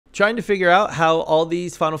Trying to figure out how all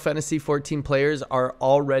these Final Fantasy XIV players are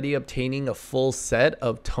already obtaining a full set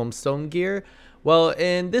of Tomestone gear? Well,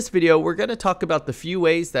 in this video, we're going to talk about the few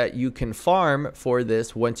ways that you can farm for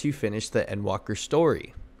this once you finish the Endwalker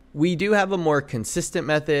story. We do have a more consistent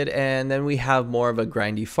method, and then we have more of a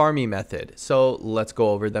grindy farmy method. So let's go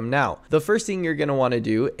over them now. The first thing you're going to want to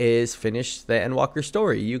do is finish the Endwalker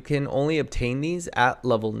story. You can only obtain these at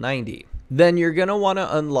level 90. Then you're going to want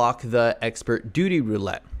to unlock the Expert Duty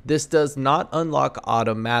Roulette. This does not unlock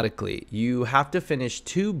automatically. You have to finish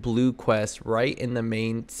 2 blue quests right in the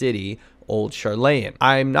main city, Old Charlayan.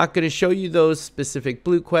 I'm not going to show you those specific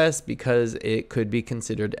blue quests because it could be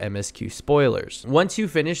considered MSQ spoilers. Once you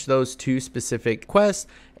finish those 2 specific quests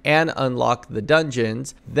and unlock the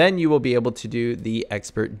dungeons, then you will be able to do the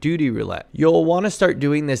Expert Duty Roulette. You'll want to start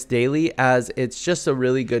doing this daily as it's just a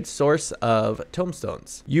really good source of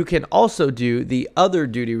tomestones. You can also do the other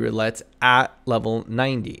duty roulettes at level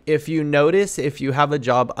 90. If you notice, if you have a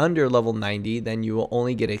job under level 90, then you will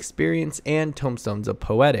only get experience and tomestones of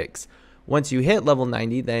poetics. Once you hit level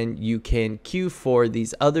 90, then you can queue for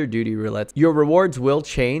these other duty roulettes. Your rewards will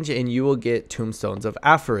change and you will get tombstones of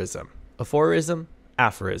Aphorism. Aphorism?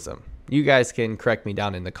 Aphorism. You guys can correct me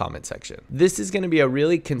down in the comment section. This is going to be a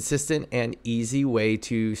really consistent and easy way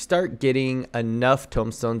to start getting enough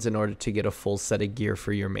tomestones in order to get a full set of gear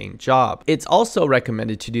for your main job. It's also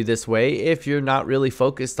recommended to do this way if you're not really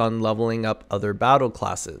focused on leveling up other battle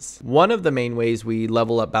classes. One of the main ways we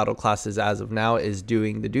level up battle classes as of now is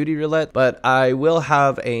doing the duty roulette, but I will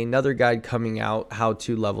have another guide coming out how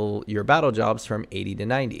to level your battle jobs from 80 to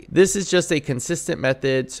 90. This is just a consistent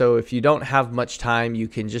method, so if you don't have much time, you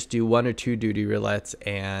can just do 1 or 2 duty roulettes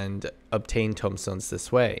and obtain tomestones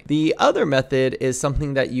this way. The other method is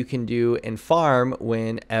something that you can do and farm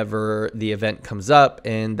whenever the event comes up,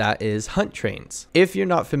 and that is hunt trains. If you're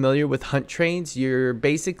not familiar with hunt trains, you're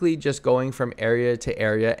basically just going from area to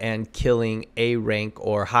area and killing A rank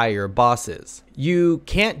or higher bosses. You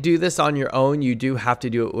can't do this on your own. You do have to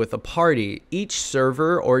do it with a party. Each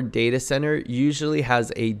server or data center usually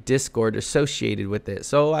has a Discord associated with it,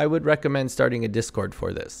 so I would recommend starting a Discord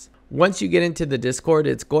for this. Once you get into the Discord,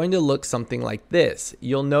 it's going to look something like this.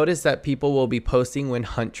 You'll notice that people will be posting when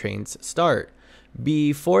hunt trains start.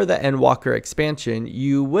 Before the Endwalker expansion,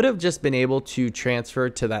 you would have just been able to transfer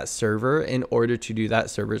to that server in order to do that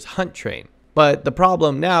server's hunt train. But the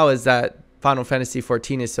problem now is that Final Fantasy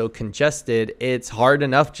XIV is so congested, it's hard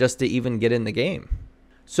enough just to even get in the game.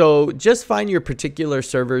 So just find your particular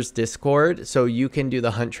server's Discord so you can do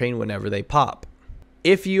the hunt train whenever they pop.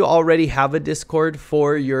 If you already have a Discord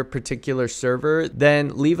for your particular server,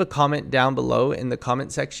 then leave a comment down below in the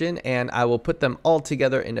comment section and I will put them all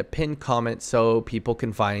together in a pinned comment so people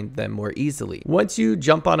can find them more easily. Once you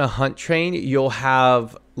jump on a hunt train, you'll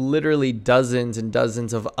have literally dozens and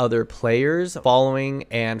dozens of other players following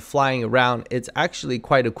and flying around. It's actually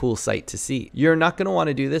quite a cool sight to see. You're not going to want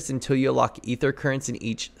to do this until you unlock ether currents in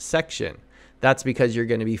each section. That's because you're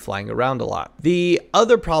going to be flying around a lot. The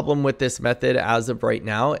other problem with this method as of right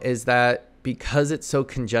now is that because it's so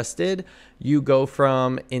congested, you go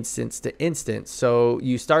from instance to instance. So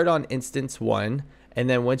you start on instance 1, and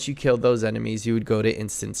then once you kill those enemies, you would go to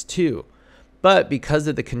instance 2. But because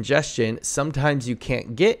of the congestion, sometimes you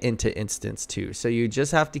can't get into instance 2. So you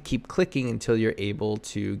just have to keep clicking until you're able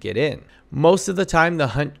to get in. Most of the time, the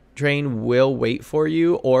hunt train will wait for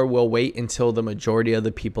you or will wait until the majority of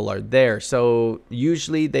the people are there. So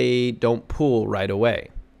usually they don't pool right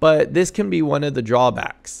away. But this can be one of the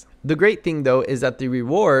drawbacks. The great thing though is that the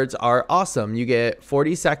rewards are awesome. You get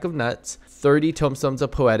 40 sack of nuts, 30 tomestones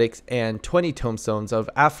of poetics, and 20 tomestones of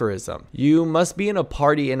aphorism. You must be in a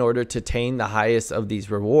party in order to attain the highest of these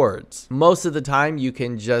rewards. Most of the time you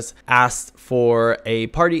can just ask for a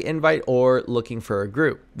party invite or looking for a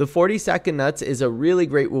group. The 40 sack of nuts is a really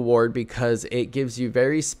great reward because it gives you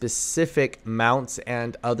very specific mounts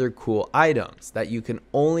and other cool items that you can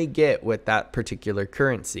only get with that particular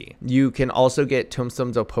currency. You can also get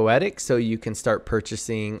tomestones of poetics, so you can start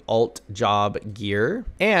purchasing alt job gear,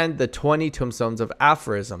 and the 20 tomestones of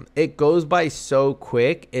aphorism. It goes by so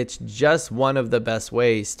quick. It's just one of the best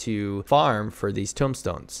ways to farm for these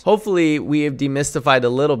tomestones. Hopefully we have demystified a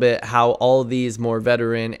little bit how all these more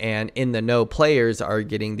veteran and in the know players are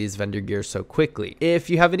getting these vendor gears so quickly. If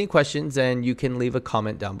you have any questions, then you can leave a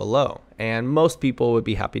comment down below, and most people would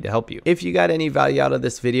be happy to help you. If you got any value out of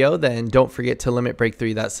this video, then don't forget to limit break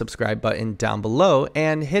 3 that subscribe button down below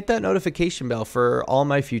and hit that notification bell for all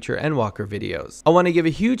my future Endwalker videos. I want to give a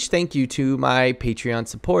huge thank you to my Patreon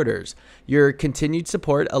supporters. Your continued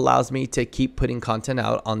support allows me to keep putting content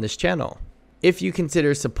out on this channel. If you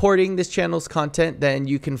consider supporting this channel's content, then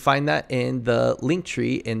you can find that in the link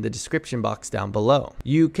tree in the description box down below.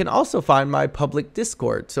 You can also find my public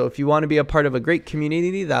Discord, so if you want to be a part of a great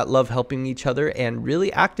community that love helping each other and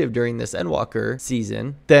really active during this Endwalker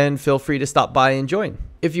season, then feel free to stop by and join.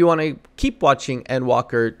 If you want to keep watching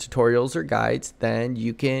Endwalker tutorials or guides, then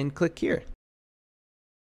you can click here.